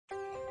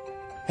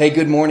Hey,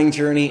 good morning,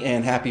 Journey,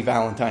 and happy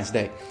Valentine's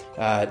Day.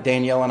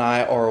 Danielle and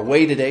I are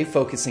away today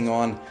focusing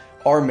on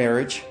our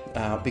marriage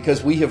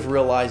because we have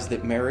realized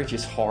that marriage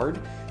is hard.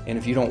 And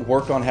if you don't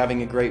work on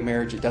having a great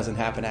marriage, it doesn't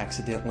happen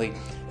accidentally.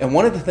 And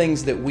one of the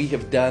things that we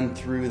have done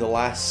through the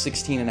last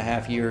 16 and a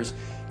half years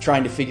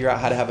trying to figure out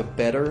how to have a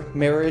better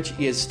marriage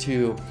is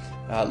to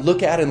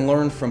look at and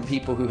learn from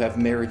people who have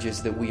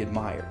marriages that we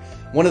admire.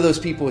 One of those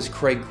people is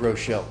Craig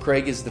Groeschel.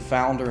 Craig is the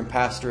founder and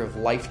pastor of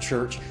Life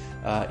Church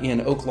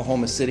in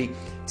Oklahoma City.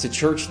 It's a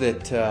church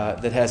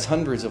that has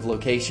hundreds of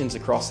locations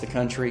across the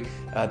country.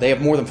 They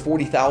have more than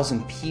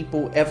 40,000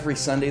 people every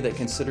Sunday that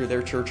consider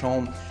their church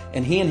home.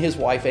 And he and his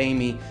wife,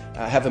 Amy,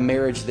 have a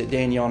marriage that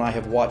Danielle and I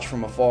have watched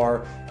from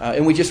afar,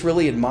 and we just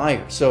really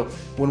admire. So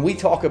when we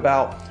talk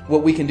about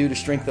what we can do to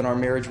strengthen our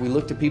marriage, we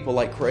look to people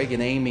like Craig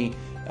and Amy,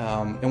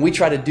 and we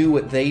try to do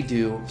what they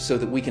do so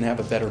that we can have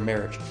a better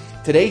marriage.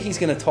 Today, he's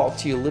going to talk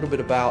to you a little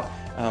bit about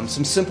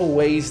some simple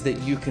ways that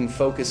you can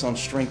focus on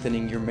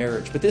strengthening your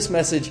marriage. But this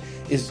message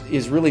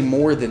is really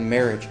more than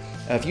marriage.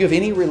 If you have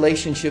any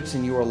relationships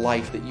in your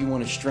life that you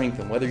want to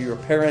strengthen, whether you're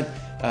a parent,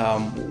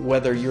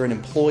 whether you're an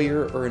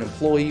employer or an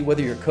employee,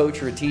 whether you're a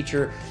coach or a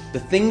teacher, the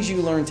things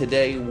you learn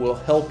today will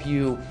help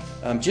you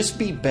just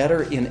be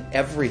better in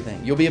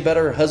everything. You'll be a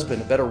better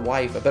husband, a better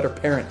wife, a better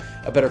parent,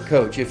 a better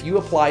coach. If you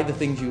apply the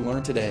things you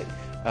learn today,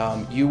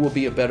 you will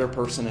be a better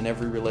person in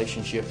every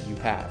relationship you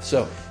have.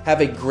 So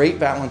have a great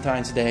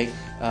Valentine's Day.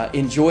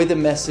 Enjoy the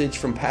message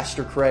from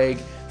Pastor Craig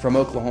from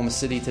Oklahoma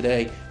City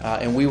today.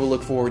 And we will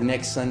look forward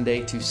next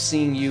Sunday to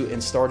seeing you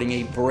and starting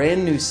a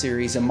brand new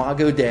series,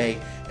 Imago Dei,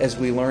 as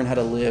we learn how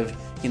to live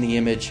in the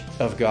image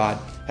of God.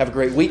 Have a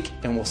great week,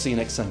 and we'll see you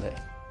next Sunday.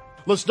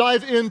 Let's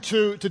dive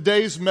into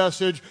today's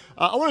message.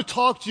 I want to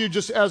talk to you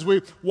just as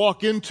we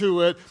walk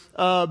into it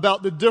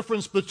about the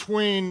difference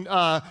between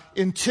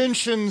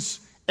intentions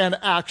and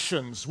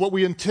actions, what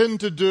we intend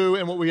to do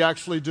and what we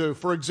actually do.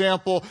 For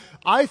example,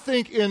 I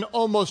think in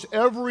almost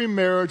every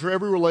marriage or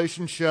every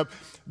relationship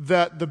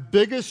that the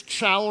biggest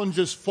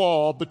challenges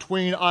fall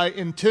between I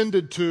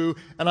intended to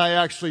and I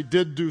actually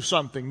did do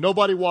something.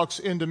 Nobody walks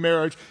into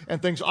marriage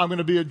and thinks, I'm going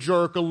to be a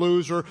jerk, a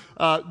loser,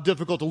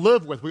 difficult to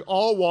live with. We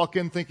all walk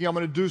in thinking, I'm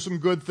going to do some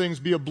good things,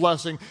 be a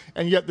blessing,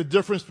 and yet the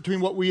difference between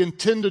what we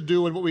intend to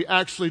do and what we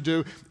actually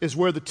do is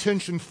where the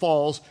tension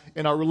falls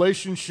in our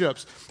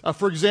relationships.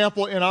 For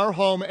example, in our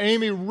home,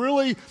 Amy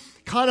really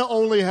kind of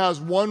only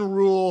has one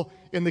rule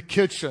in the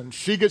kitchen.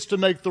 She gets to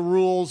make the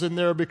rules in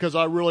there because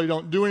I really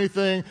don't do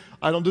anything.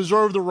 I don't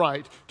deserve the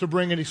right to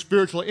bring any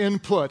spiritual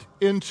input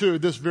into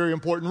this very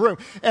important room.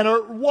 And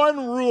our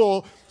one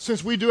rule,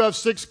 since we do have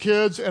 6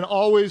 kids and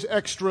always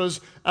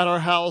extras at our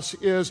house,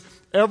 is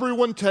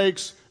everyone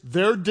takes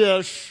their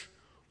dish,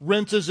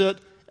 rinses it,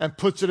 and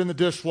puts it in the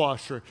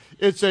dishwasher.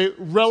 It's a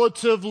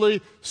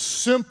relatively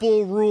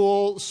simple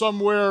rule.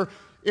 Somewhere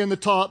in the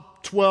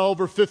top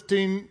 12 or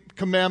 15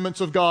 commandments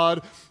of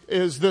God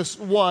is this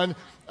one.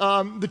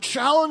 The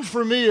challenge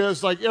for me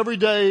is, like, every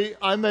day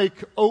I make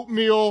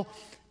oatmeal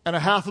and a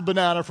half a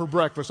banana for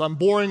breakfast. I'm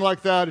boring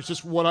like that. It's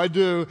just what I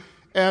do.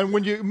 And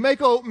when you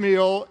make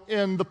oatmeal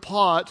in the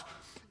pot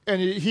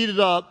and you heat it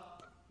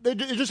up, it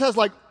just has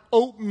like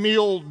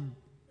oatmeal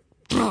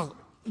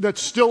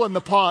that's still in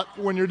the pot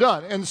when you're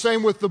done. And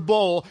same with the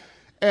bowl.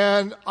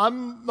 And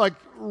I'm like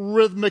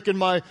rhythmic in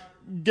my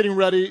getting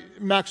ready,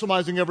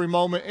 maximizing every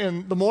moment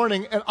in the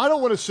morning. And I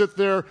don't want to sit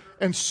there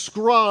and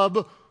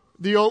scrub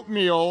the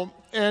oatmeal.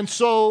 And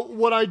so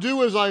what I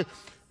do is I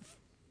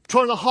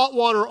turn the hot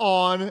water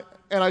on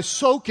and I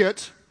soak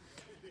it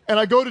and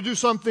I go to do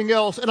something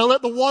else and I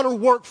let the water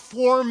work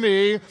for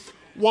me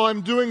while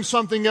I'm doing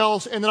something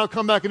else, and then I'll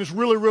come back and it's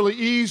really, really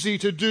easy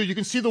to do. You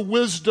can see the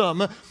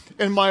wisdom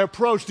in my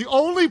approach. The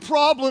only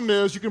problem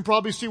is, you can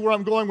probably see where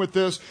I'm going with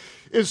this,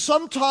 is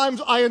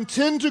sometimes I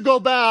intend to go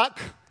back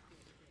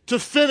to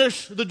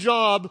finish the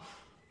job,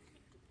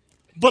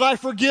 but I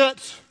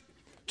forget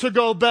to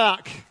go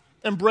back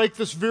and break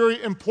this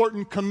very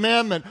important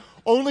commandment,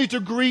 only to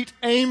greet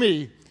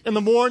Amy in the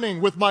morning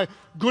with my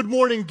good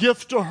morning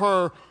gift to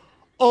her,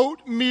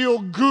 oatmeal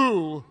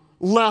goo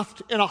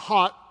left in a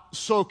hot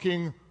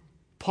soaking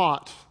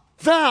pot.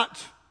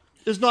 That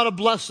is not a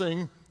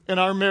blessing in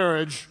our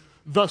marriage,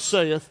 thus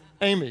saith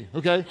Amy,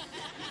 okay?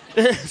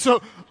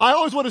 So I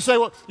always want to say,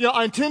 well,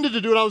 I intended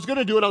to do it, I was going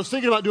to do it, I was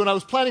thinking about doing it, I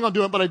was planning on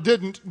doing it, but I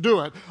didn't do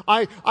it.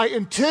 I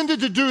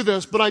intended to do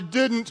this, but I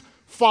didn't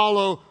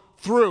follow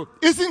through.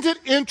 Isn't it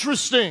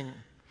interesting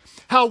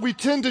how we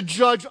tend to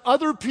judge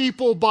other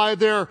people by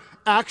their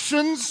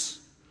actions,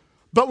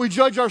 but we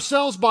judge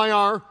ourselves by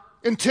our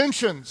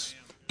intentions?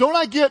 Don't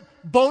I get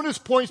bonus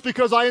points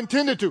because I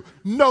intended to?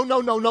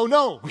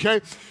 No, okay?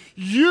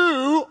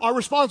 You are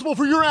responsible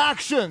for your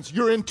actions.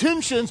 Your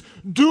intentions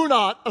do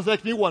not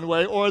affect me one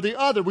way or the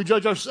other. We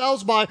judge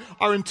ourselves by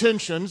our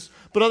intentions,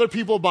 but other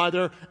people by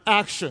their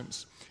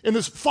actions. In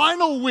this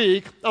final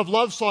week of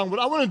Love Song, what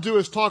I want to do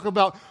is talk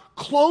about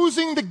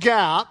closing the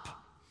gap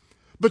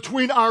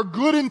between our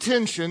good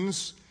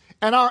intentions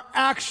and our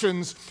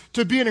actions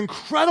to be an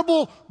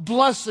incredible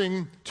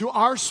blessing to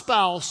our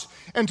spouse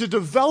and to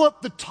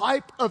develop the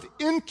type of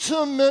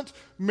intimate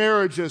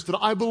marriages that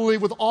I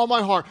believe with all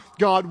my heart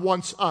God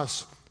wants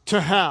us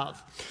to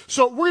have.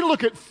 So we're going to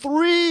look at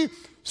 3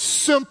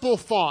 simple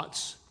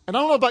thoughts. And I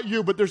don't know about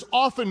you, but there's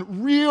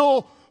often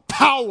real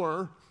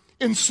power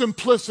in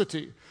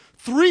simplicity.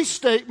 3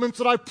 statements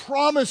that I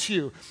promise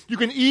you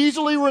can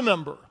easily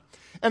remember.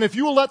 And if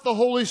you will let the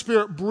Holy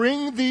Spirit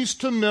bring these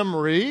to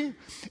memory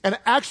and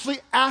actually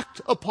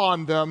act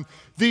upon them,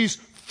 these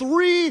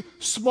 3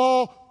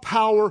 small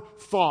power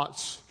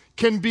thoughts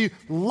can be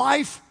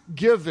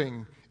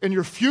life-giving in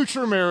your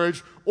future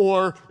marriage,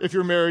 or if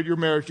you're married, your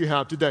marriage you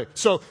have today.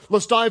 So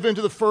let's dive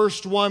into the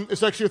first one.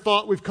 It's actually a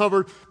thought we've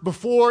covered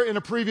before in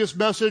a previous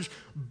message,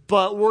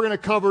 but we're going to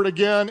cover it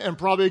again and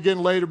probably again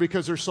later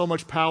because there's so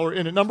much power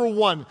in it. Number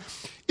 1,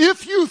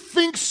 if you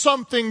think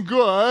something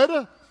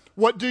good,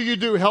 what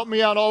do? Help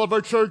me out, all of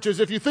our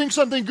churches. If you think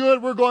something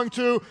good, we're going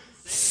to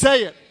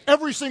say it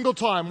every single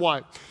time.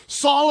 Why?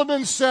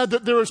 Solomon said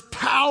that there is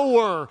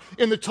power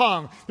in the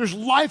tongue. There's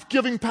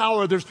life-giving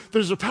power.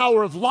 There's a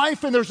power of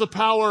life and there's a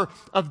power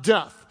of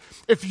death.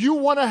 If you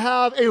want to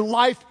have a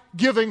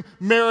life-giving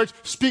marriage,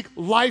 speak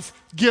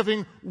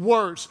life-giving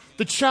words.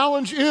 The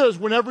challenge is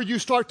whenever you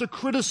start to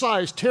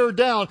criticize, tear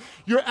down,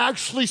 you're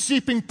actually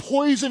seeping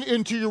poison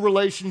into your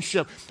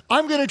relationship.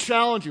 I'm going to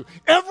challenge you.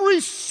 Every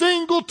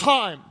single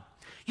time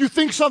you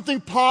think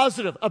something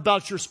positive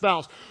about your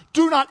spouse,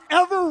 do not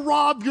ever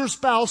rob your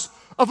spouse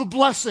of a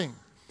blessing.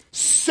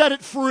 Set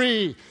it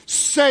free.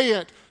 Say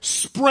it.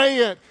 Spray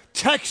it.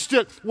 Text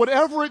it.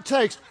 Whatever it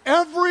takes.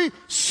 Every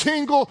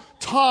single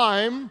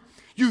time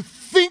you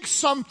think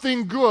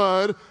something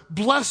good,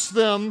 bless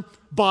them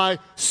by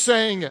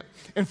saying it.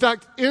 In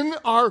fact, in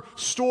our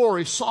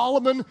story,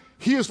 Solomon,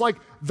 he is like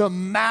the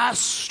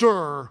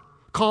master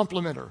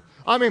complimenter.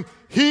 I mean,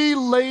 he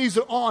lays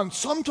it on.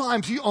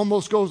 Sometimes he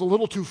almost goes a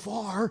little too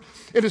far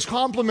in his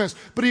compliments,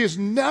 but he is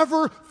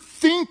never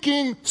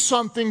thinking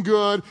something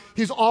good.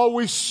 He's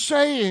always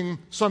saying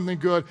something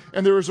good,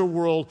 and there is a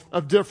world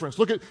of difference.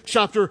 Look at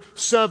chapter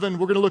 7.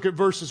 We're going to look at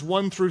verses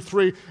 1 through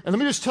 3. And let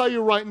me just tell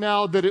you right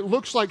now that it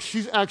looks like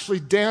she's actually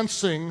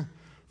dancing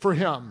for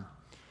him,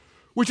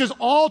 which is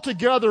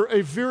altogether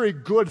a very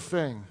good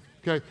thing.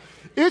 Okay,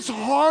 it's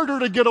harder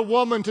to get a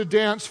woman to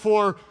dance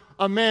for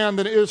a man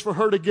than it is for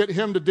her to get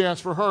him to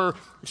dance for her.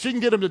 She can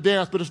get him to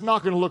dance, but it's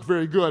not going to look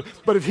very good.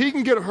 But if he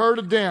can get her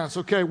to dance,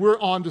 okay, we're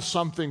on to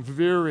something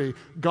very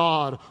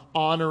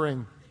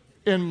God-honoring,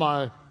 in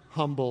my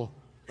humble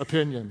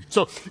opinion.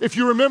 So if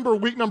you remember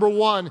week number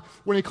 1,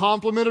 when he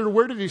complimented her,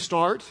 where did he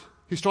start?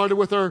 He started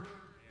with her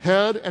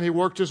head and he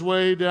worked his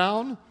way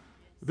down.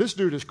 This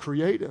dude is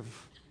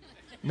creative.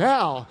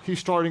 Now he's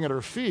starting at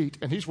her feet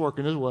and he's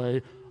working his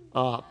way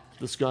up.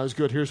 This guy's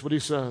good. Here's what he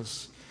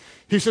says.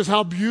 He says,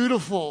 how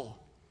beautiful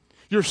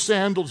your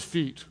sandaled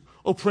feet,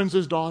 O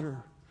prince's daughter.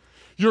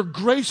 Your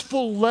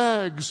graceful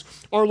legs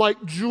are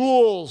like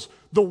jewels,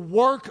 the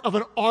work of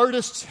an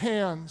artist's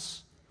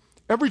hands.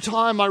 Every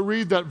time I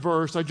read that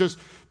verse, I just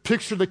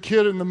picture the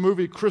kid in the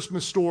movie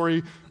Christmas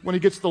Story when he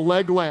gets the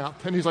leg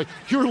lamp. And he's like,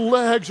 your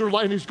legs are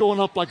like, and he's going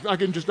up like,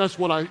 that's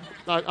what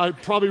I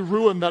probably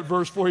ruined that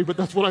verse for you, but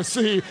that's what I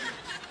see.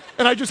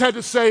 And I just had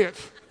to say it.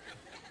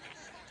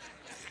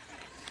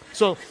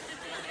 So,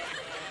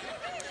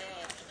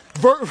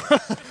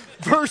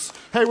 verse,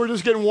 hey, we're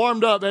just getting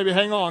warmed up, baby.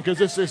 Hang on,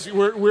 because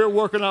we're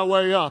working our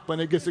way up when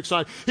it gets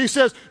exciting. He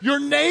says, your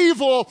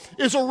navel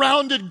is a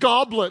rounded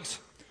goblet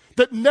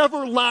that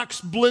never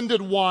lacks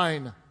blended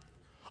wine.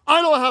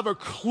 I don't have a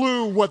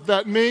clue what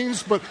that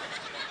means, but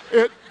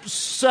it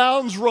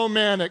sounds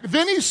romantic.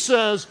 Then he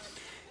says,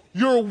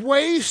 your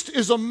waist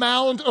is a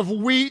mound of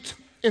wheat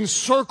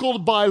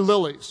encircled by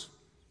lilies.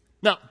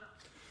 Now,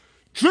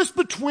 just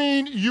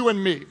between you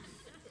and me,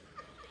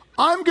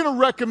 I'm going to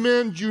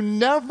recommend you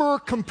never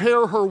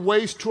compare her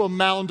waist to a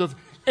mound of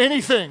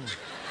anything.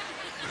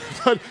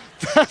 But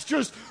that's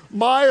just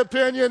my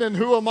opinion, and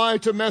who am I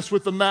to mess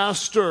with the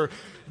master?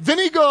 Then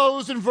he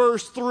goes in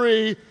verse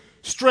 3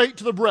 straight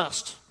to the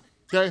breast.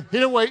 Okay? He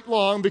didn't wait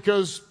long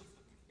because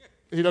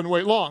he doesn't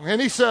wait long.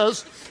 And he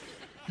says,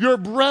 your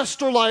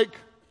breasts are like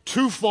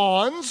 2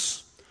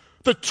 fawns,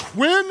 the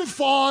twin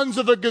fawns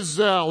of a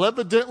gazelle.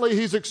 Evidently,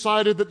 he's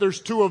excited that there's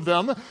 2 of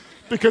them,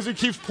 because he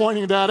keeps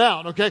pointing that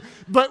out, okay?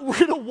 But we're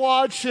going to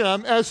watch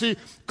him as he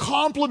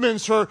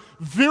compliments her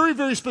very,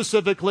 very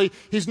specifically.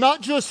 He's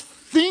not just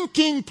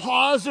thinking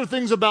positive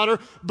things about her,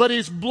 but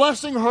he's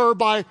blessing her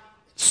by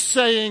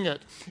saying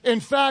it. In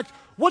fact,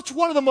 what's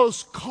one of the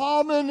most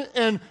common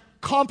and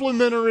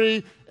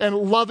complimentary and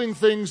loving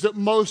things that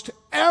most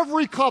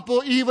every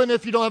couple, even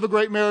if you don't have a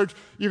great marriage,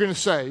 you're going to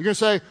say? You're going to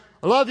say,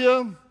 I love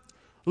you.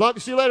 Love you.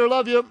 See you later.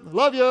 Love you.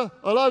 Love you.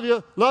 I love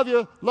you. Love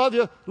you. Love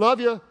you. Love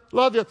you.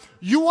 Love you.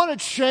 You want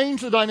to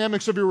change the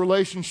dynamics of your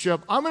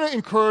relationship. I'm going to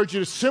encourage you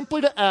to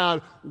simply to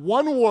add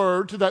one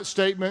word to that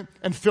statement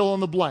and fill in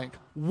the blank.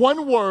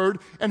 One word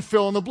and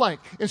fill in the blank.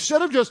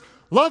 Instead of just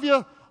love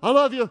you, I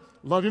love you,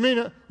 mean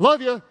it,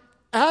 love you,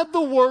 add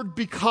the word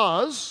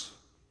because,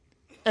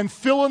 and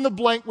fill in the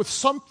blank with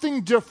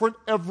something different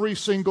every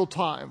single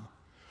time.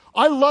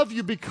 I love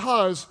you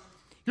because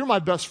you're my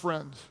best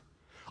friend.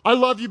 I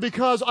love you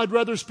because I'd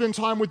rather spend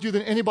time with you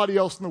than anybody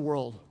else in the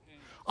world.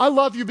 I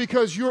love you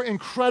because you're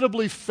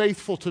incredibly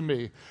faithful to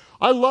me.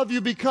 I love you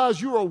because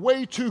you are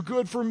way too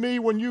good for me.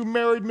 When you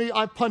married me,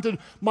 I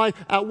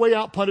way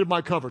out-punted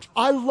my coverage.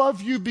 I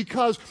love you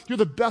because you're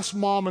the best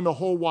mom in the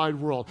whole wide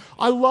world.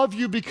 I love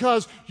you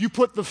because you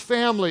put the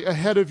family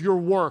ahead of your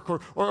work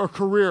or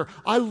career.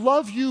 I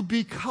love you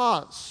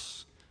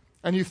because,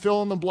 and you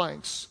fill in the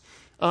blanks.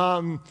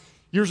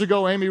 Years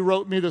ago, Amy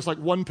wrote me this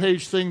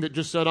one-page thing that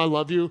just said, I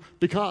love you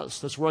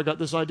because. That's where I got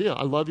this idea.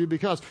 I love you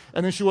because.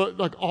 And then she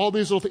wrote all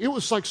these little things. It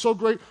was so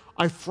great.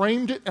 I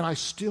framed it and I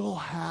still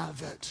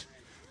have it.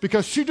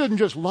 Because she didn't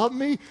just love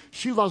me,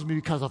 she loves me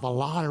because of a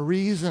lot of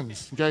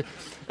reasons, okay?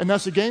 And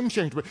that's a game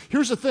changer. But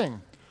here's the thing.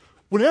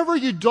 Whenever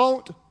you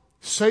don't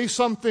say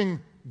something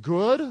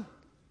good,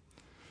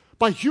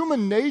 by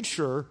human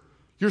nature,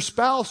 your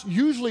spouse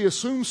usually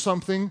assumes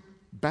something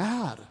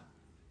bad.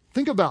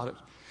 Think about it.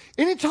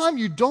 Anytime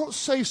you don't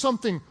say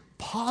something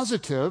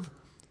positive,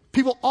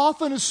 people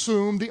often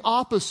assume the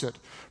opposite.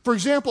 For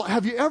example,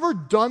 have you ever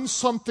done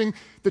something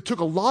that took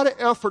a lot of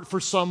effort for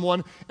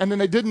someone and then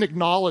they didn't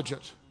acknowledge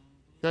it?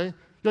 Okay?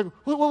 You're like,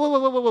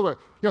 wait.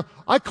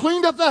 I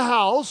cleaned up the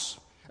house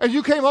and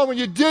you came home and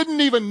you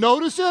didn't even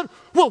notice it?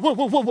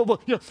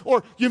 Whoa.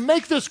 Or you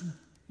make this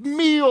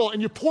meal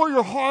and you pour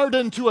your heart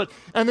into it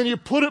and then you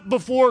put it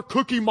before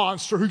Cookie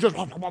Monster who just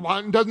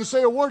doesn't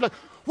say a word. Like,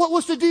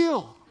 what's the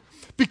deal?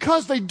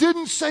 Because they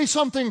didn't say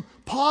something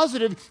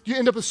positive, you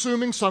end up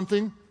assuming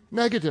something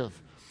negative.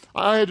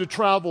 I had to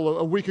travel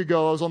a week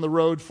ago. I was on the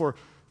road for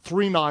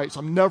 3 nights.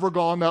 I'm never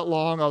gone that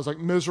long. I was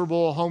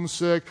miserable,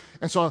 homesick.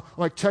 And so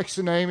I'm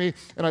texting Amy,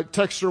 and I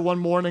texted her one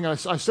morning. And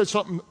I said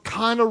something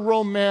kind of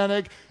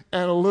romantic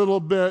and a little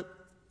bit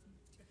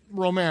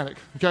romantic,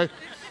 okay?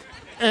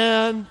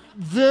 And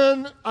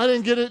then I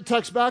didn't get a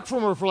text back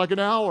from her for an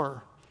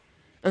hour.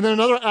 And then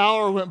another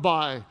hour went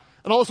by.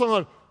 And all of a sudden I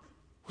went,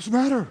 what's the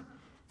matter?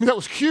 That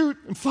was cute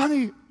and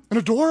funny and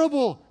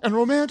adorable and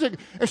romantic,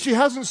 and she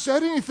hasn't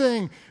said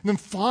anything. And then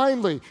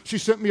finally, she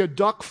sent me a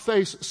duck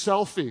face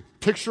selfie,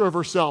 picture of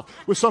herself,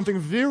 with something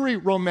very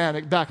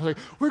romantic back. I was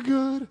like, we're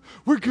good,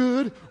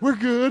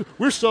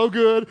 we're so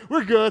good,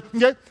 we're good.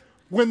 Okay?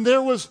 When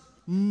there was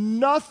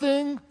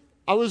nothing,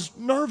 I was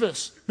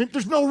nervous.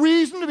 There's no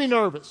reason to be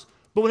nervous.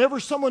 But whenever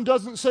someone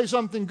doesn't say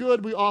something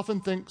good, we often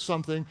think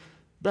something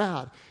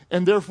bad.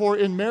 And therefore,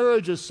 in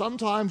marriages,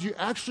 sometimes you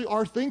actually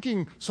are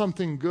thinking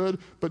something good,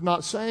 but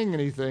not saying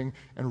anything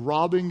and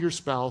robbing your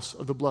spouse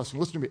of the blessing.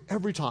 Listen to me,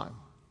 every time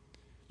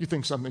you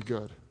think something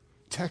good,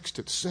 text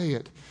it, say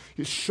it,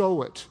 you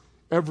show it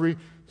every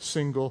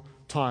single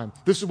time.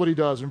 This is what he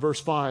does in verse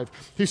 5.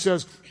 He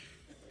says,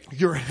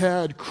 your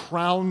head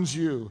crowns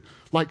you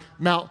like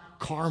Mount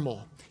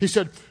Carmel. He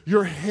said,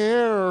 your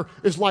hair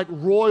is like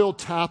royal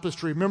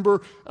tapestry.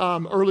 Remember,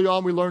 early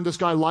on we learned this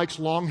guy likes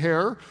long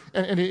hair,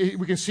 and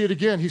we can see it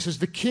again. He says,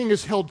 the king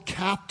is held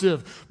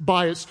captive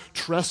by its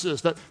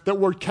tresses. That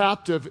word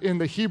captive in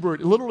the Hebrew,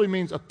 it literally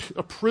means a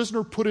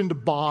prisoner put into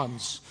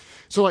bonds.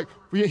 So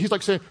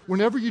he's saying,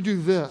 whenever you do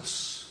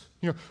this,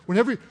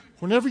 whenever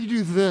you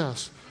do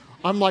this,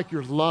 I'm like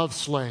your love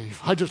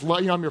slave. I just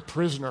love you, I'm your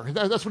prisoner.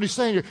 That's what he's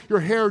saying. Your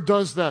hair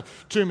does that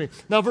to me.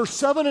 Now, verse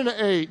 7 and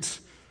 8,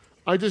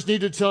 I just need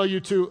to tell you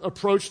to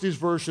approach these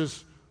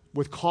verses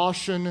with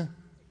caution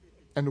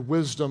and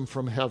wisdom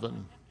from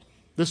heaven.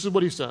 This is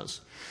what he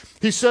says.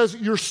 He says,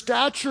 your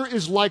stature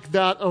is like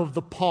that of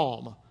the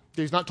palm.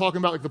 He's not talking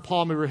about the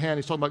palm of your hand.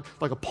 He's talking about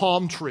like a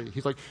palm tree.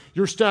 He's like,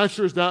 your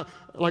stature is that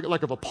like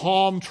of a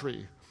palm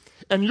tree.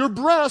 And your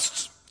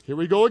breasts, here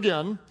we go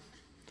again,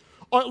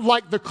 are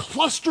like the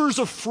clusters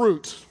of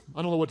fruit.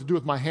 I don't know what to do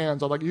with my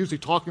hands. I'm usually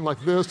talking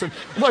like this. And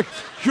I'm like,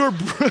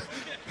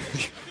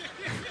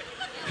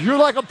 you're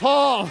like a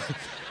palm,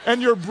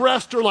 and your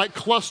breasts are like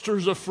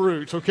clusters of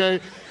fruit, okay?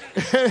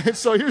 And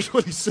so here's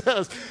what he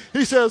says.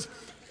 He says,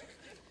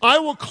 I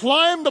will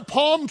climb the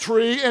palm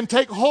tree and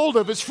take hold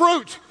of its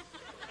fruit.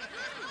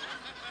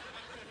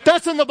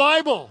 That's in the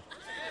Bible.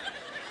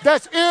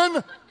 That's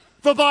in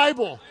the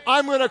Bible.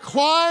 I'm going to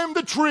climb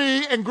the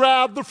tree and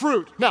grab the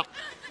fruit. Now,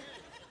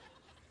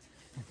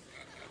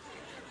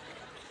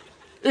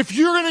 if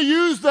you're going to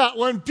use that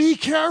one, be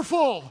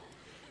careful.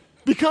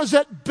 Because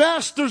at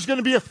best, there's going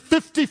to be a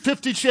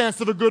 50-50 chance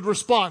of a good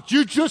response.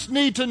 You just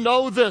need to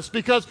know this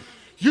because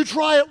you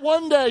try it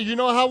one day. You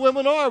know how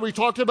women are. We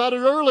talked about it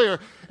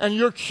earlier. And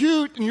you're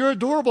cute and you're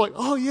adorable. Like,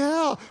 oh,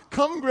 yeah,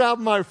 come grab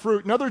my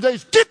fruit. And other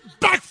days, get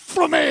back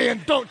from me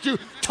and don't you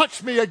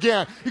touch me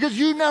again. Because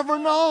you never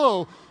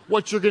know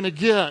what you're going to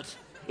get.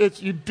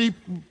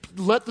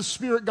 Let the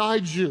Spirit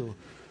guide you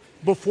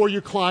before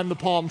you climb the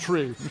palm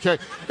tree. Okay?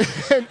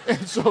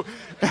 and so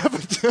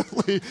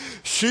evidently,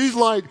 she's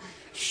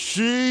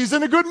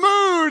in a good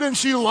mood and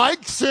she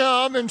likes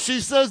him, and she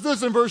says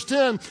this in verse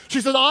 10.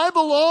 She said, I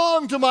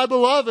belong to my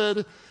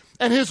beloved,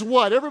 and his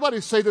what?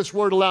 Everybody say this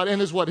word aloud. And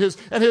his what? His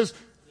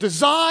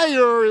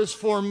Desire is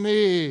for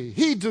me.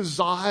 He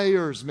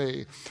desires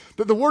me.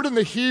 The word in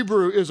the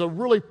Hebrew is a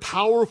really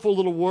powerful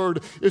little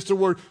word. It's the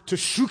word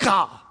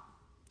teshuka.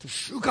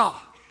 Teshuka.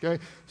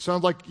 Okay?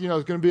 Sounds like, it's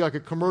going to be like a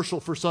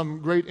commercial for some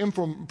great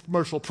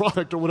infomercial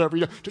product or whatever.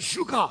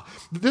 Teshuka.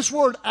 This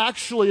word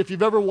actually, if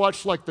you've ever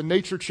watched like the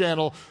Nature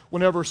Channel,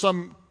 whenever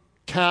some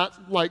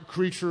cat-like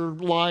creature,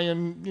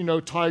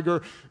 lion,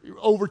 tiger,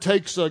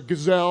 overtakes a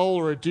gazelle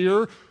or a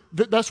deer,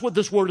 that's what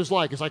this word is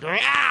like. It's like,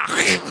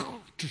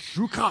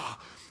 teshuka.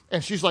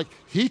 And she's like,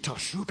 he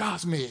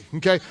teshukas me,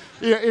 okay?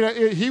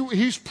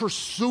 He's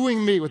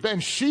pursuing me with that.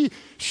 And she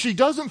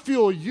doesn't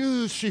feel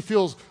used. She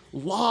feels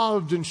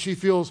loved, and she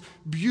feels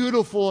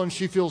beautiful, and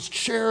she feels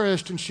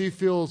cherished, and she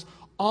feels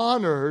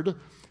honored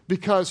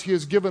because he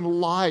has given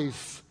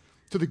life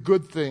to the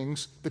good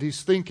things that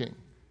he's thinking.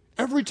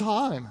 Every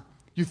time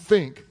you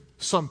think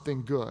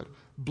something good,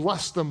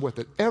 bless them with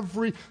it.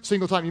 Every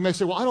single time. You may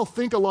say, well, I don't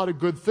think a lot of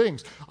good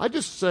things. I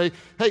just say,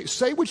 hey,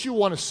 say what you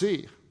want to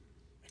see.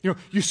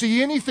 You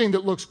see anything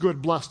that looks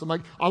good, bless them.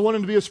 Like, I want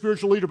him to be a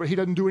spiritual leader, but he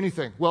doesn't do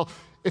anything. Well,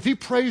 if he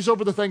prays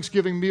over the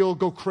Thanksgiving meal,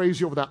 go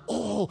crazy over that.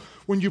 Oh,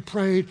 when you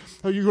prayed,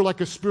 you're like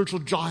a spiritual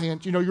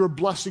giant. You're a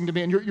blessing to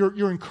me, and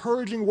you're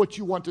encouraging what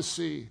you want to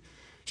see.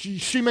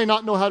 She may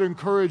not know how to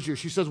encourage you.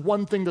 She says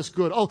one thing that's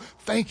good. Oh,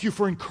 thank you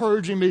for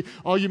encouraging me.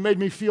 Oh, you made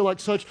me feel like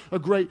such a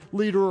great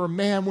leader or a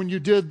man when you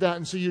did that.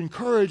 And so you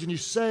encourage and you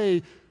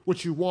say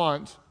what you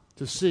want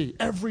to see.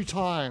 Every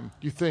time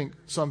you think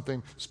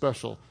something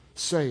special,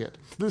 say it.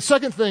 The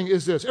second thing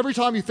is this. Every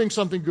time you think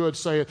something good,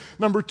 say it.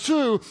 Number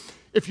two,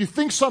 if you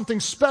think something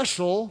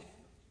special,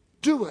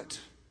 do it.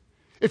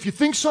 If you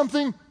think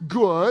something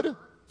good,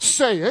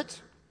 say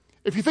it.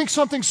 If you think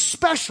something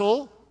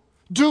special,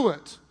 do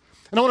it.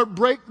 And I want to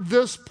break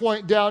this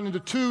point down into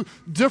two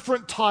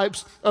different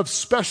types of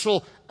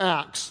special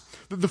acts.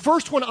 The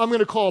first one I'm going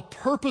to call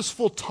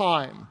purposeful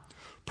time.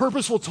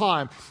 Purposeful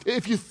time.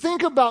 If you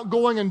think about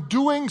going and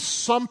doing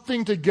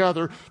something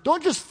together,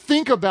 don't just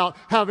think about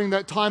having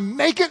that time.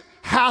 Make it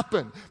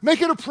happen.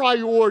 Make it a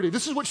priority.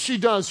 This is what she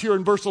does here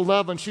in verse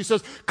 11. She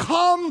says,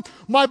 come,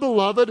 my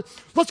beloved,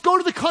 let's go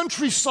to the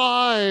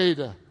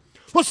countryside.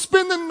 Let's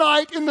spend the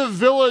night in the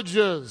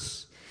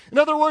villages. In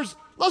other words,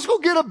 let's go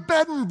get a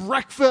bed and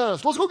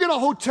breakfast. Let's go get a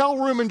hotel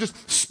room and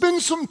just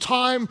spend some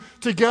time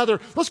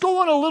together. Let's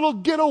go on a little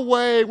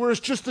getaway where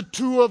it's just the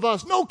two of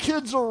us. No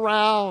kids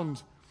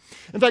around.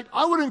 In fact,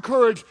 I would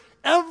encourage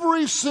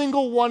every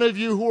single one of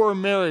you who are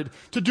married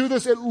to do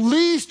this at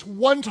least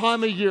one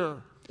time a year.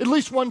 At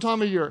least one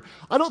time a year.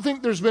 I don't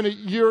think there's been a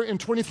year in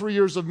 23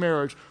 years of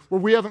marriage where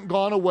we haven't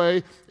gone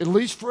away at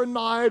least for a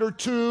night or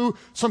two,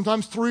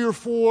 sometimes 3 or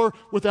 4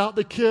 without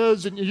the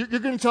kids. And you're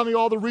going to tell me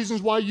all the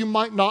reasons why you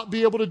might not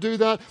be able to do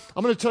that.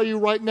 I'm going to tell you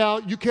right now,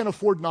 you can't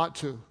afford not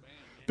to.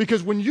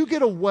 Because when you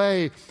get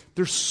away,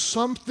 there's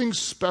something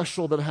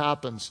special that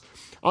happens.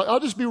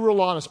 I'll just be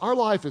real honest. Our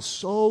life is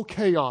so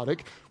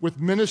chaotic with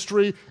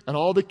ministry and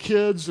all the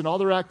kids and all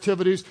their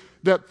activities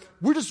that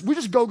we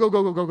just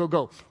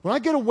go. When I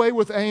get away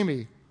with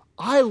Amy,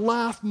 I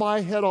laugh my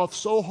head off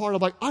so hard.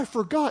 I'm like, I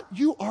forgot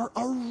you are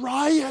a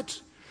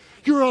riot.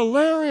 You're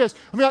hilarious.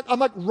 I'm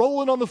like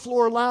rolling on the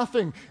floor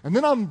laughing, and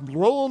then I'm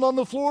rolling on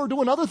the floor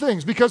doing other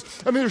things because,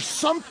 there's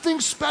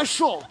something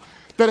special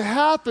that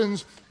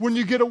happens when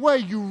you get away.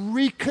 You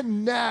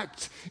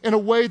reconnect in a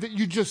way that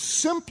you just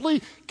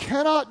simply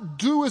cannot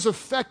do as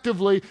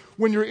effectively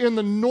when you're in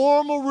the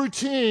normal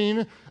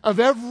routine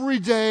of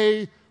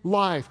everyday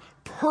life.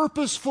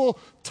 Purposeful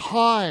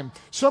time.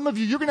 Some of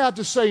you, you're going to have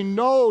to say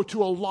no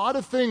to a lot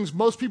of things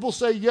most people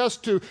say yes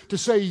to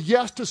say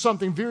yes to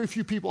something very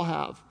few people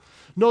have.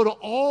 No to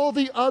all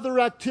the other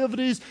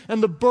activities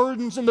and the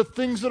burdens and the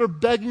things that are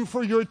begging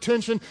for your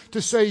attention,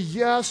 to say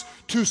yes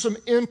to some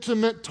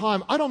intimate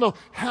time. I don't know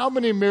how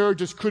many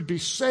marriages could be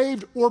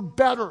saved or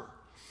better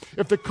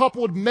if the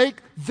couple would make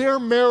their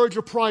marriage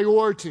a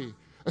priority.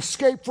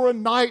 Escape for a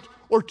night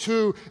or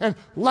two and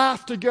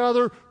laugh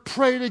together,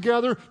 pray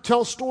together,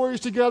 tell stories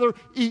together,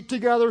 eat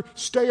together,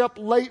 stay up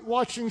late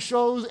watching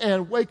shows,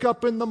 and wake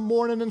up in the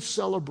morning and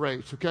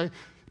celebrate, okay?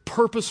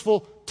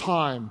 Purposeful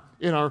time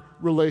in our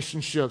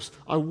relationships.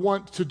 I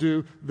want to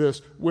do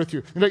this with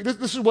you. In fact,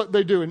 this is what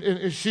they do,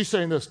 and she's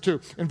saying this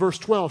too. In verse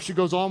 12, she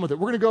goes on with it.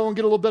 We're going to go and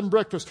get a little bed and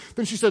breakfast.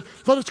 Then she said,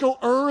 let us go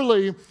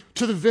early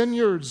to the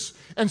vineyards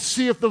and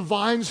see if the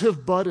vines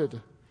have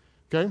budded.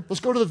 Okay, let's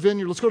go to the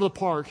vineyard. Let's go to the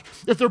park.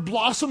 If their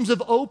blossoms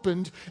have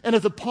opened and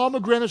if the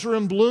pomegranates are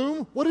in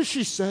bloom, what does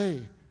she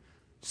say?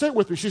 Say it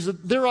with me. She said,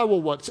 there I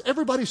will what?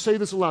 Everybody say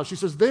this aloud. She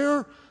says,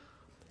 there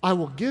I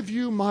will give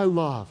you my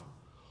love.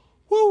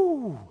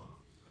 Woo!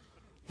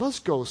 Let's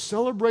go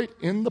celebrate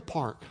in the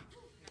park.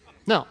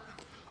 Now,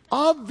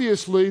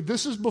 obviously,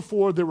 this is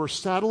before there were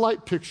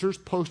satellite pictures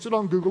posted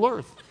on Google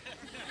Earth.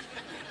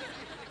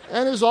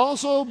 And is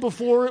also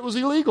before it was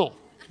illegal.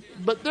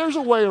 But there's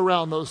a way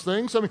around those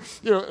things.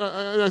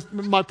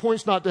 My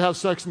point's not to have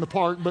sex in the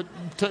park, but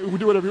we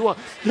do whatever you want.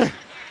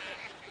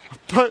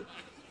 But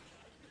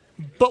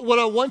what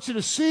I want you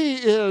to see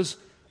is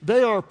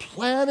They are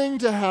planning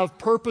to have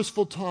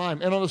purposeful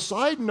time. And on a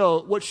side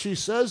note, what she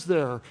says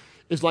there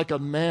is like a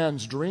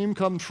man's dream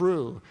come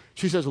true.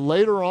 She says,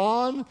 later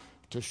on,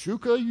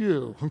 Tashuka,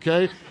 you,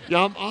 okay?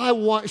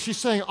 Yeah, she's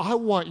saying, I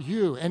want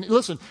you. And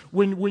listen,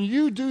 when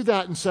you do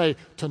that and say,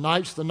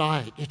 tonight's the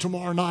night,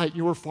 tomorrow night,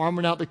 you were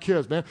farming out the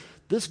kids, man,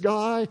 this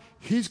guy,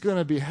 he's going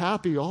to be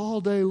happy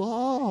all day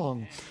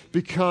long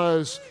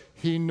because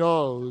he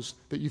knows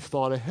that you've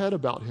thought ahead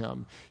about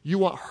him. You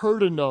want her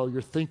to know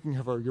you're thinking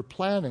of her, you're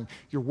planning,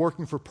 you're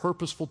working for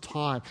purposeful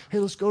time. Hey,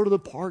 let's go to the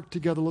park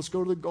together, let's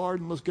go to the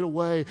garden, let's get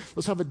away,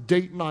 let's have a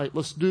date night,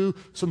 let's do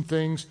some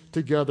things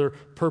together,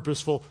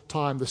 purposeful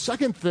time. The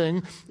second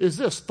thing is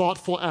this,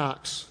 thoughtful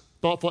acts.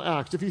 Thoughtful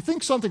acts. If you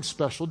think something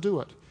special,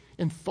 do it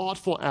in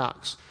thoughtful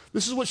acts.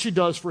 This is what she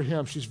does for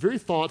him. She's very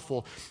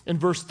thoughtful. In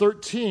verse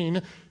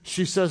 13,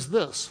 she says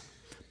this,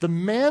 the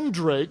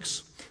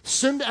mandrakes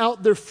send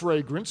out their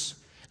fragrance,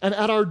 and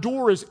at our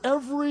door is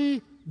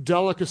every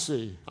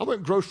delicacy. I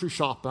went grocery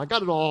shopping. I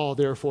got it all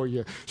there for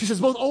you. She says,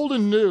 both old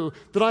and new,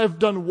 that I have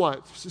done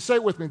what? Say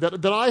it with me.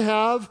 That I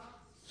have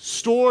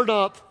stored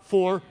up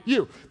for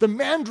you. The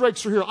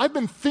mandrakes are here. I've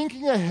been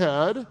thinking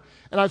ahead,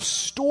 and I've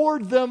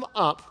stored them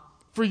up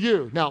for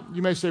you. Now,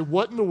 you may say,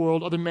 what in the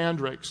world are the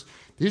mandrakes?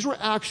 These were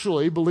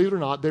actually, believe it or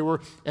not, they were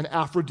an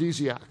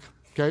aphrodisiac.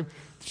 Okay?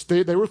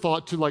 They were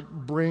thought to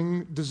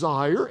bring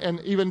desire and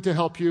even to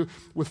help you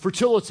with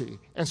fertility.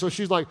 And so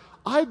she's like,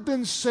 I've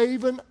been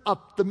saving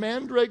up the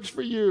mandrakes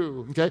for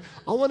you. Okay,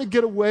 I want to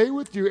get away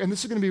with you, and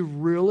this is going to be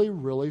really,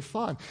 really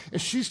fun.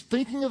 And she's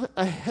thinking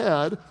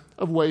ahead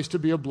of ways to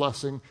be a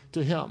blessing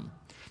to him.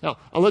 Now,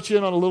 I'll let you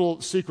in on a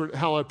little secret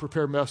how I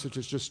prepare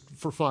messages just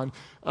for fun.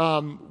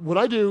 What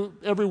I do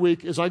every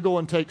week is I go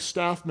and take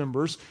staff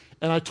members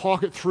and I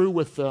talk it through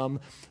with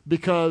them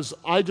because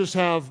I just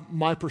have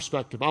my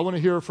perspective. I want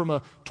to hear from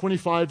a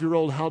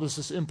 25-year-old, how does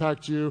this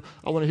impact you?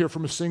 I want to hear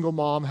from a single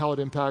mom, how it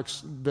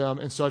impacts them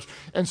and such.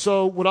 And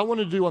so what I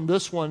wanted to do on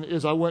this one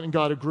is I went and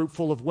got a group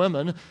full of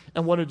women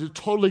and wanted to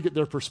totally get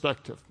their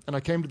perspective. And I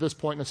came to this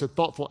point and I said,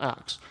 thoughtful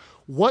acts.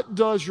 What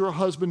does your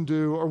husband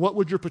do, or what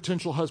would your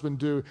potential husband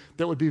do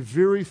that would be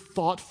very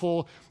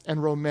thoughtful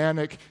and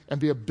romantic and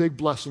be a big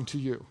blessing to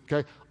you?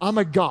 Okay, I'm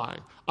a guy.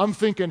 I'm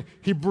thinking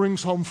he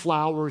brings home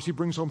flowers, he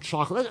brings home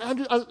chocolate.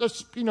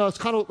 That's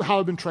kind of how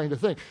I've been trained to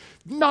think.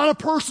 Not a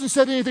person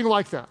said anything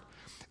like that.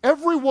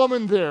 Every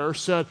woman there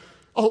said,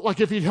 oh, like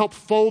if he'd help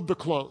fold the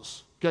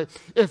clothes, okay,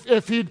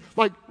 if he'd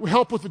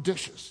help with the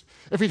dishes,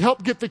 if he'd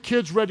help get the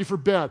kids ready for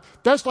bed.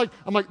 That's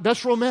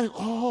that's romantic.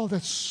 Oh,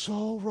 that's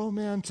so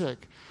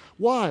romantic.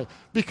 Why?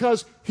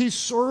 Because he's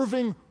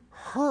serving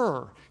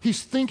her.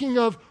 He's thinking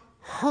of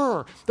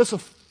her. That's a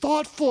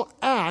thoughtful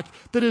act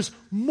that is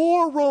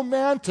more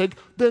romantic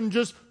than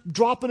just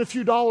dropping a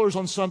few dollars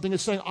on something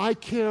and saying, I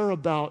care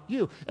about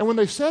you. And when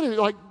they said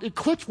it, it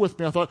clicked with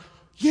me. I thought,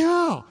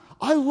 yeah,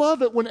 I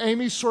love it when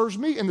Amy serves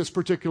me in this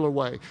particular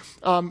way.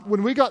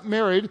 When we got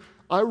married,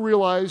 I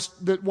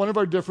realized that one of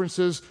our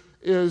differences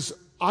is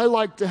I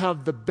like to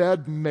have the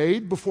bed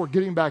made before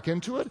getting back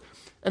into it.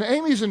 And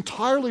Amy's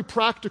entirely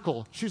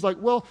practical. She's like,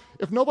 well,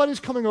 if nobody's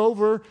coming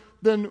over,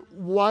 then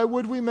why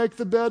would we make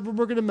the bed when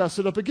we're going to mess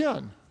it up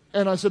again?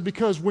 And I said,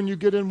 because when you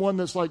get in one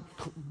that's like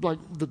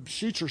the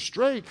sheets are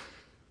straight,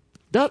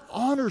 that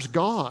honors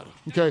God,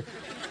 okay?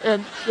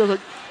 And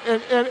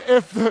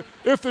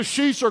if the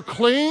sheets are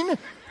clean,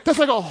 that's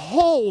like a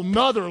whole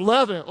nother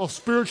level of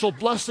spiritual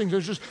blessings.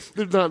 There's just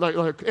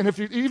and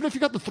even if you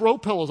got the throw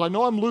pillows, I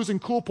know I'm losing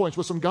cool points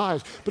with some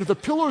guys, but if the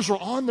pillows are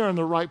on there in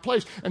the right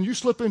place and you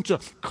slip into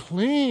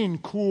clean,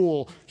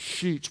 cool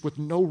sheets with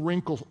no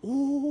wrinkles,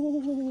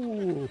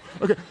 ooh,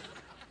 okay.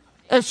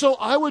 And so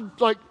I would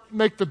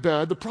make the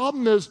bed. The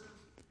problem is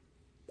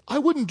I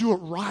wouldn't do it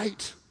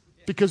right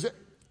because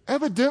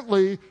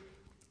evidently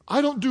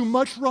I don't do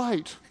much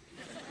right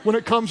when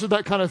it comes to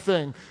that kind of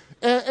thing.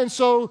 And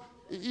so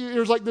it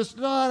was like this,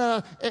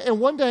 no. And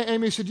one day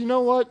Amy said, you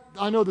know what?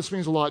 I know this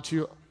means a lot to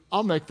you.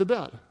 I'll make the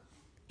bed.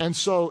 And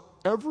so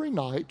every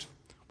night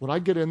when I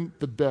get in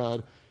the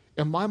bed,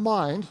 in my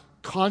mind,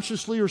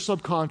 consciously or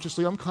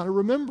subconsciously, I'm kind of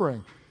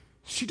remembering,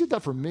 she did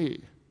that for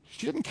me.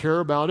 She didn't care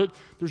about it.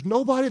 There's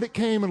nobody that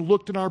came and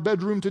looked in our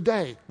bedroom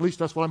today. At least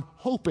that's what I'm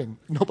hoping.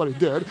 Nobody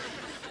did.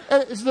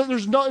 And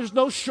there's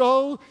no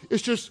show.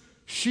 It's just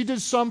she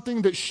did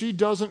something that she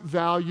doesn't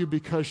value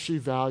because she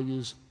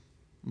values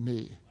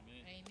me.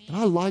 And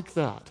I like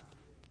that.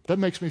 That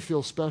makes me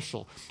feel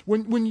special.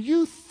 When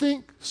you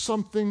think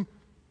something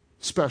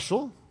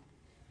special,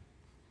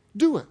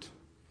 do it.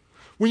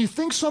 When you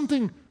think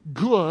something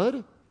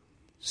good,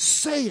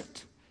 say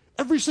it.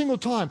 Every single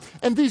time.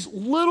 And these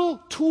little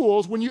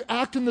tools, when you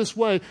act in this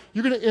way,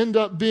 you're going to end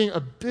up being a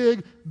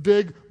big,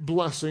 big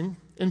blessing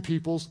in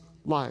people's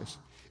lives.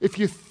 If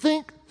you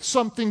think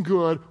something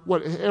good,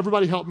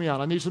 everybody help me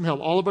out. I need some help.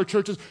 All of our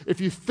churches,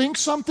 if you think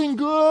something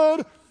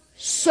good,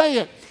 say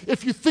it.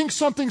 If you think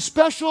something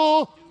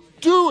special,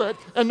 do it.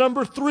 And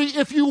number 3,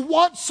 if you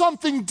want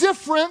something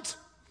different,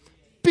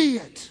 be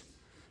it.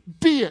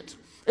 Be it.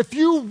 If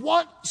you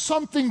want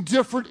something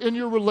different in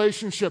your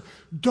relationship,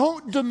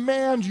 don't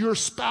demand your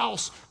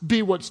spouse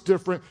be what's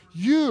different.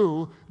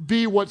 You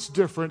be what's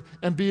different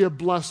and be a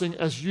blessing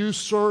as you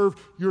serve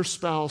your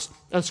spouse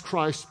as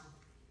Christ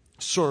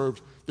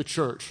served the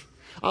church.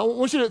 I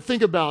want you to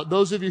think about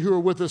those of you who are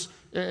with us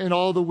in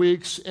all the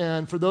weeks,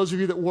 and for those of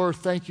you that were,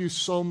 thank you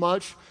so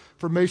much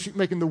for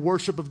making the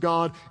worship of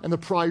God and the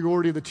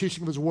priority of the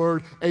teaching of His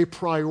Word a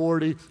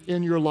priority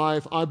in your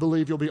life. I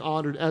believe you'll be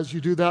honored as you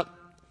do that.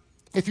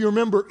 If you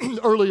remember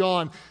early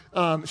on,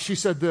 she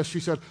said this. She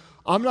said,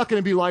 I'm not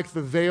going to be like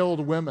the veiled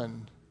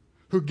women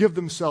who give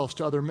themselves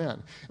to other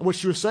men. And what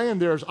she was saying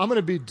there is, I'm going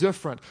to be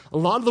different. A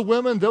lot of the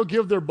women, they'll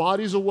give their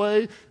bodies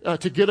away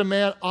to get a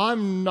man.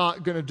 I'm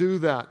not going to do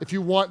that. If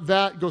you want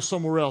that, go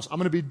somewhere else. I'm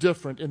going to be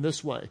different in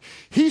this way.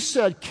 He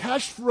said,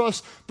 catch for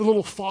us the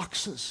little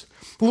foxes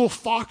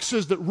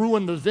that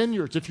ruin the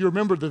vineyards. If you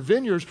remember, the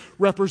vineyards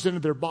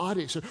represented their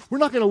bodies. So we're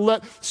not going to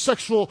let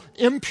sexual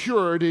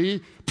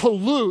impurity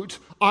pollute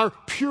our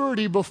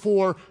purity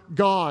before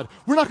God.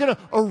 We're not going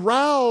to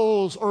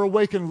arouse or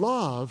awaken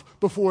love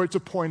before its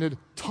appointed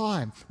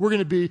time. We're going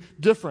to be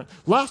different.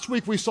 Last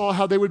week we saw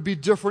how they would be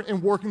different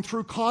in working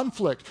through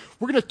conflict.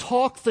 We're going to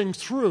talk things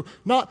through,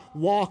 not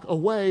walk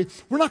away.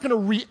 We're not going to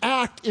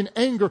react in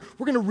anger.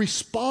 We're going to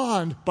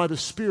respond by the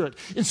Spirit.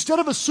 Instead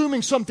of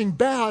assuming something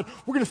bad,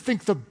 we're going to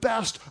think the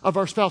best of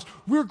our spouse.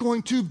 We're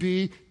going to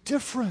be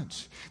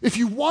different. If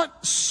you want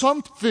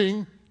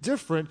something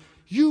different,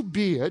 you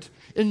be it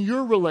in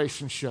your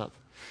relationship.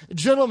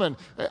 Gentlemen,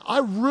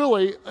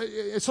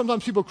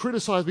 sometimes people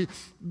criticize me.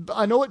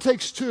 I know it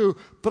takes two,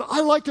 but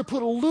I like to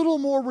put a little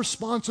more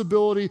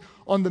responsibility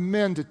on the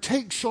men to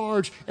take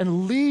charge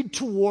and lead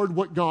toward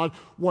what God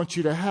wants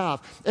you to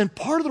have. And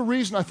part of the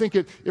reason I think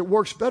it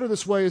works better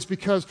this way is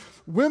because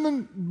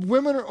women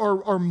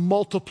are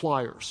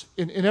multipliers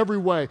in every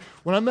way.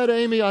 When I met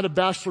Amy, I had a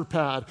bachelor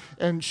pad,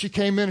 and she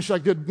came in and she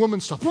did woman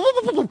stuff.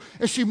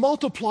 And she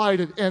multiplied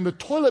it, and the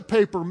toilet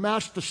paper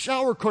matched the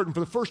shower curtain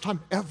for the first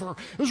time ever.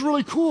 It was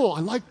really cool.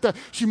 I liked that.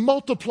 She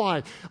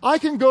multiplied. I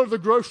can go to the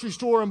grocery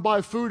store and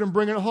buy food and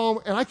bring it home,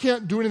 and I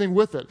can't do anything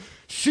with it.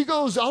 She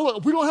goes,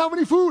 we don't have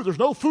any food. There's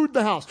no food in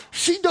the house.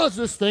 She does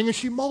this thing, and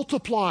she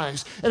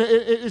multiplies. And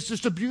it's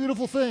just a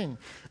beautiful thing.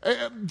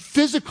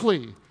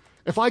 Physically,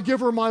 if I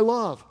give her my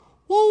love,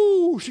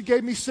 woo, she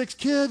gave me 6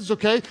 kids,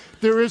 okay?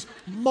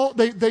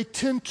 They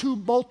tend to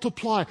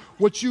multiply.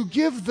 What you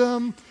give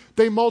them,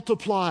 they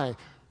multiply.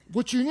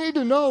 What you need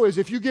to know is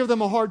if you give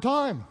them a hard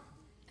time,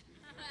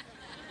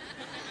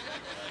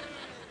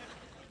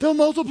 they'll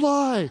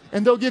multiply,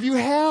 and they'll give you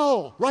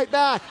hell right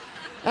back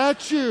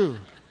at you.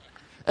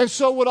 And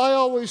so what I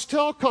always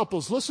tell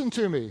couples, listen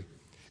to me.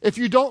 If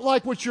you don't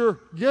like what you're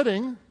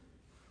getting,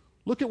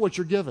 look at what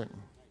you're giving.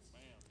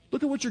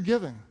 Look at what you're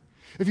giving.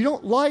 If you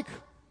don't like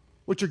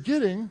what you're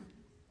getting,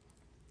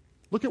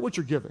 look at what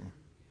you're giving.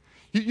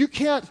 You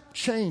can't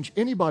change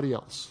anybody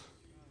else,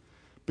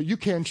 but you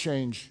can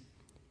change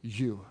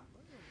you.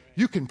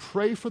 You can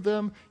pray for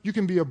them. You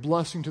can be a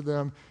blessing to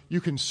them.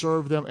 You can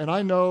serve them. And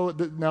I know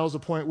that now is the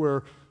point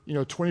where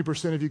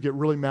 20% of you get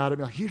really mad at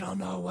me. Like, you don't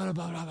know what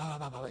about, blah, blah,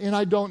 blah, blah. And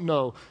I don't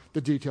know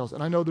the details.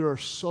 And I know there are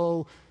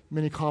so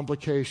many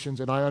complications,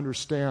 and I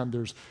understand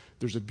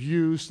there's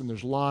abuse, and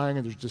there's lying,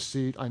 and there's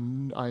deceit. I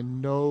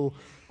know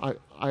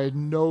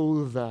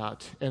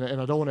that, and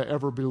I don't want to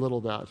ever belittle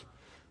that.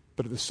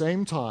 But at the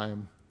same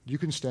time, you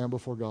can stand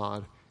before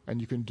God, and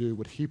you can do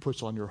what He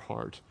puts on your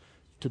heart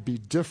to be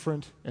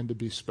different and to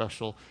be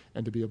special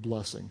and to be a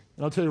blessing.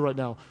 And I'll tell you right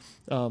now,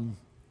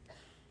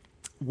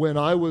 when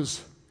I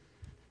was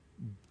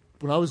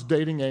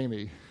dating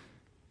Amy,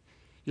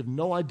 you have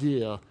no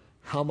idea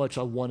how much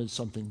I wanted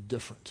something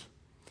different.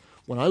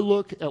 When I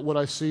look at what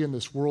I see in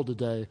this world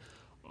today,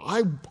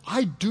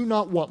 I do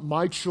not want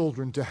my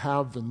children to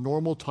have the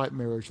normal type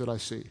marriage that I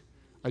see.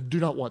 I do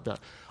not want that.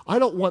 I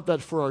don't want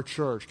that for our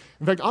church.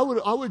 In fact, I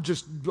would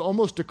just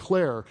almost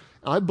declare,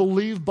 I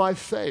believe by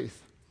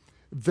faith,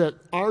 that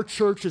our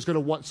church is going to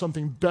want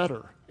something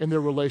better in their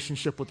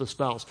relationship with the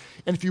spouse.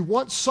 And if you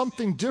want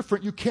something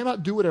different, you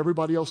cannot do what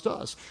everybody else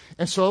does.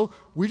 And so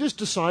we just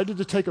decided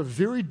to take a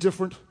very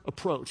different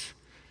approach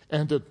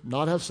and to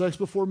not have sex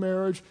before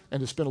marriage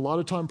and to spend a lot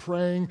of time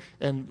praying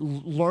and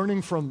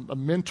learning from a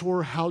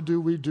mentor, how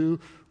do we do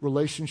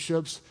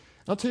relationships.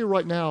 And I'll tell you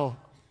right now,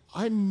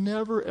 I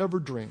never, ever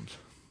dreamed,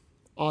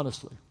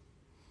 honestly,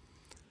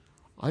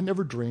 I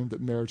never dreamed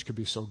that marriage could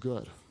be so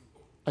good.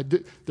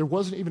 There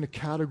wasn't even a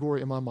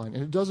category in my mind.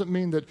 And it doesn't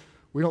mean that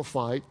we don't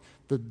fight.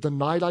 The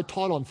night I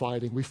taught on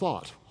fighting, we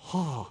fought.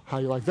 Oh, how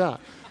you like that?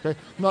 Okay?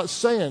 I'm not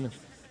saying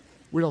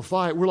we don't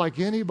fight. We're like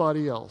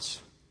anybody else.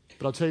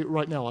 But I'll tell you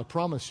right now, I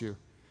promise you,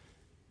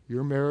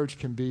 your marriage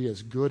can be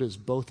as good as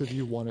both of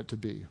you want it to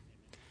be.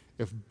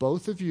 If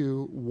both of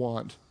you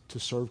want to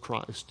serve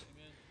Christ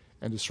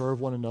and to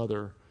serve one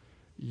another,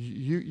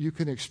 you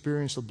can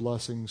experience the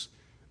blessings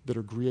that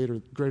are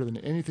greater than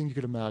anything you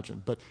could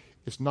imagine. But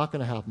it's not going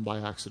to happen by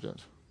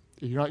accident.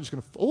 You're not just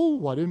going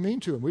to, I didn't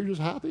mean to, and we were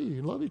just happy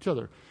and love each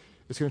other.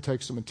 It's going to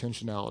take some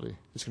intentionality.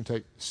 It's going to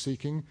take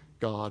seeking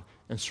God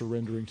and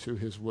surrendering to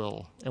his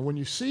will. And when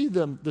you see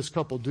this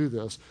couple do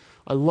this,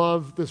 I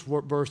love this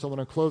verse. I want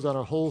to close out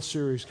our whole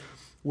series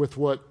with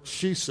what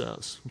she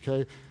says,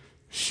 okay?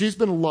 She's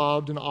been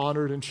loved and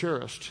honored and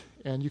cherished.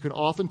 And you can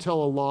often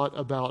tell a lot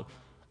about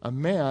a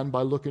man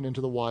by looking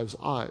into the wife's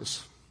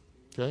eyes,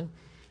 okay?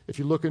 If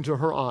you look into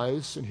her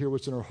eyes and hear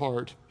what's in her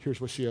heart, here's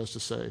what she has to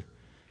say.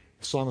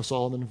 Song of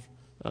Solomon,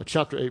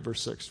 chapter 8,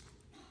 verse 6.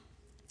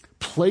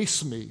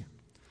 Place me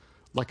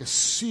like a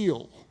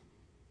seal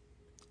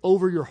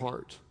over your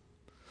heart,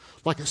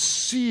 like a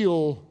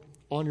seal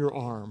on your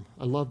arm.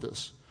 I love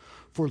this.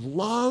 For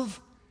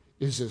love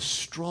is as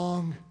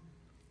strong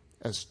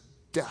as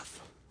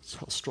death. That's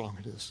how strong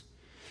it is.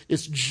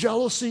 Its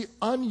jealousy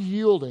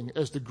unyielding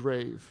as the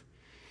grave.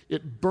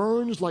 It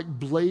burns like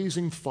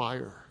blazing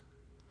fire,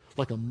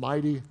 like a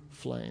mighty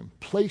flame.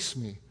 Place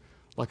me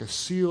like a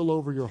seal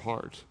over your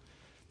heart,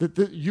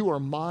 that you are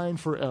mine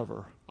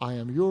forever. I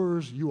am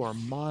yours, you are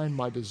mine,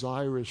 my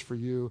desire is for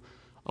you.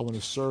 I want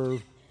to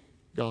serve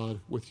God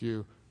with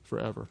you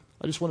forever.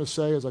 I just want to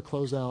say as I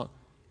close out,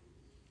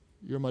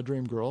 you're my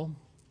dream girl,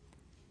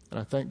 and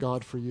I thank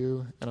God for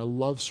you, and I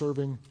love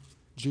serving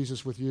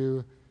Jesus with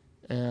you,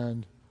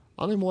 and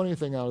I don't even want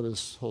anything out of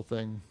this whole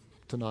thing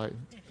tonight.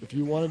 If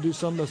you want to do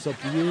something, that's up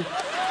to you,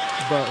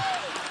 but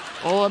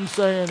all I'm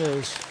saying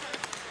is,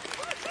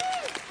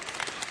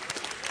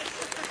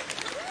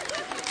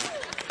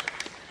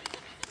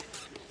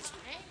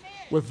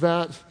 with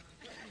that,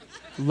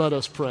 let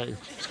us pray.